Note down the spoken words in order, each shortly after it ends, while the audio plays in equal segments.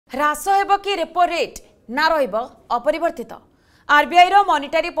ह्रास हेब कि रेपो रेट ना रहिब अपरिवर्तित। आरबीआई रो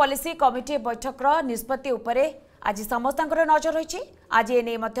मॉनिटरी पॉलिसी कमिटी बैठक निष्पत्ति उपरे आज समस्त नजर रही। आज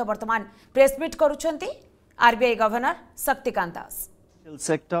एने वर्तमान press meet करुछंती RBI governor Shaktikanta.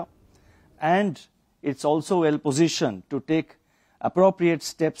 Sector and it's also well positioned to take appropriate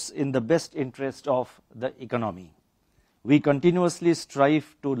steps in the best interest of the economy. We continuously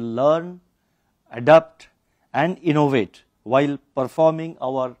strive to learn, adapt and innovate while performing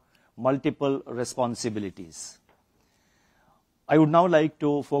our multiple responsibilities. I would now like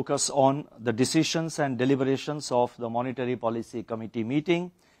to focus on the decisions and deliberations of the Monetary Policy Committee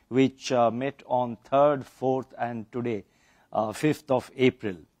meeting, which met on 3rd, 4th and today, 5th of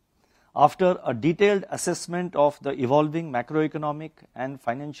April. After a detailed assessment of the evolving macroeconomic and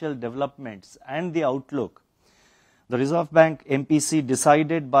financial developments and the outlook, the Reserve Bank MPC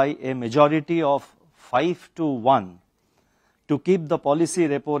decided by a majority of 5-1 to keep the policy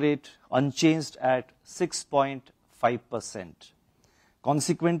repo rate unchanged at 6.5%.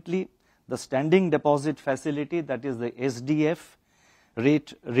 Consequently, the standing deposit facility, that is the SDF,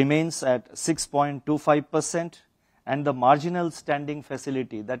 rate remains at 6.25%, and the marginal standing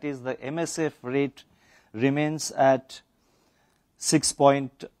facility, that is the MSF rate, remains at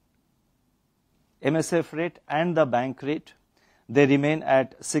MSF rate and the bank rate, they remain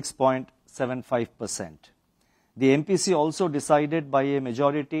at 6.75%. The MPC also decided by a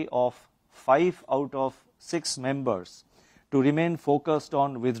majority of 5 out of 6 members to remain focused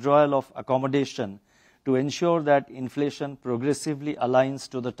on withdrawal of accommodation to ensure that inflation progressively aligns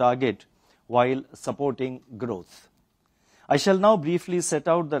to the target while supporting growth. I shall now briefly set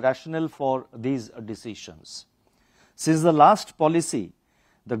out the rationale for these decisions. Since the last policy,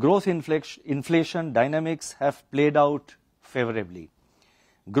 the growth inflation dynamics have played out favorably.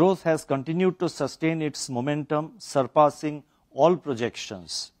 Growth has continued to sustain its momentum, surpassing all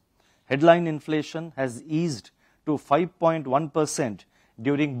projections. Headline inflation has eased to 5.1%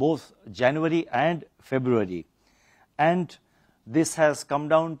 during both January and February, and this has come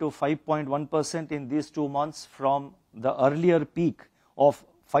down to 5.1% in these 2 months from the earlier peak of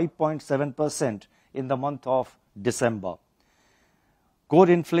 5.7% in the month of December. Core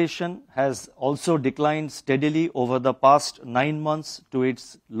inflation has also declined steadily over the past 9 months to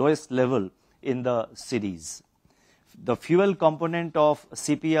its lowest level in the series. The fuel component of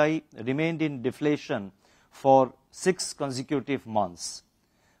CPI remained in deflation for 6 consecutive months.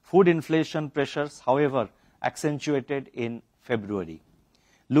 Food inflation pressures, however, accentuated in February.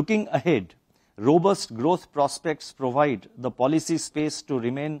 Looking ahead, robust growth prospects provide the policy space to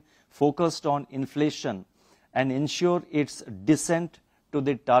remain focused on inflation and ensure its descent to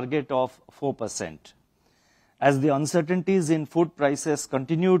the target of 4%. As the uncertainties in food prices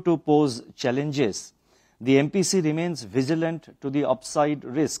continue to pose challenges, the MPC remains vigilant to the upside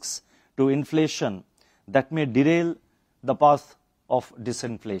risks to inflation that may derail the path of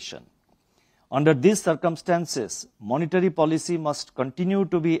disinflation. Under these circumstances, monetary policy must continue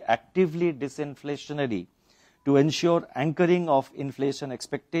to be actively disinflationary to ensure anchoring of inflation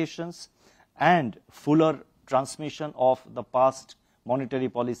expectations and fuller transmission of the past monetary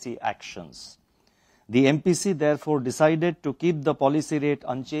policy actions. The MPC therefore decided to keep the policy rate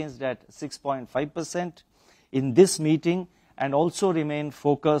unchanged at 6.5% in this meeting and also remain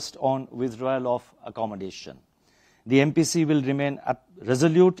focused on withdrawal of accommodation. The MPC will remain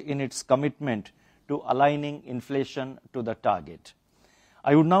resolute in its commitment to aligning inflation to the target.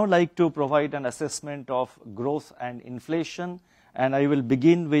 I would now like to provide an assessment of growth and inflation, and I will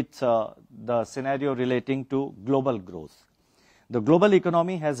begin with the scenario relating to global growth. The global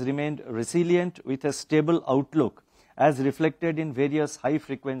economy has remained resilient with a stable outlook as reflected in various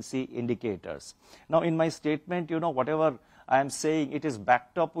high-frequency indicators. Now, in my statement, whatever I am saying, it is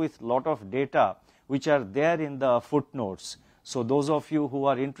backed up with a lot of data which are there in the footnotes. So those of you who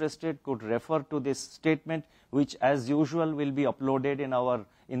are interested could refer to this statement, which as usual will be uploaded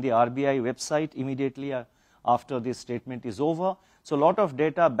in the RBI website immediately after this statement is over. So a lot of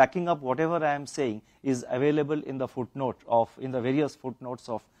data backing up whatever I am saying is available in the various footnotes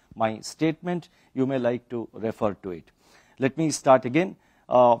of my statement. You may like to refer to it. Let me start again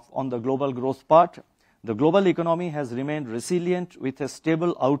on the global growth part. The global economy has remained resilient with a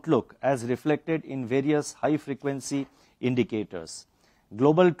stable outlook as reflected in various high-frequency indicators.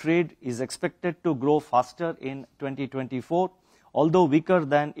 Global trade is expected to grow faster in 2024, although weaker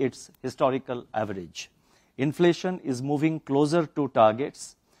than its historical average. Inflation is moving closer to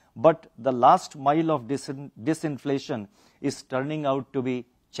targets, but the last mile of disinflation is turning out to be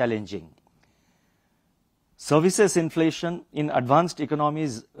challenging. Services inflation in advanced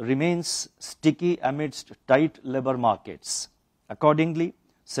economies remains sticky amidst tight labor markets. Accordingly,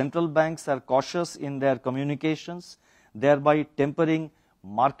 central banks are cautious in their communications, thereby tempering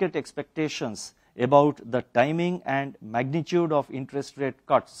market expectations about the timing and magnitude of interest rate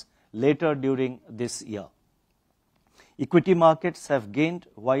cuts later during this year. Equity markets have gained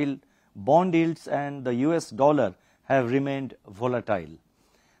while bond yields and the US dollar have remained volatile.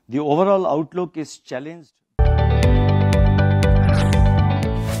 The overall outlook is challenged.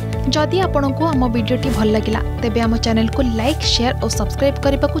 जदि आपंक आम भिडी भल लगा तेब आम channel को like share और subscribe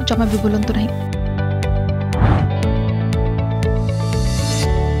करने को जमा भी भूलु नहीं।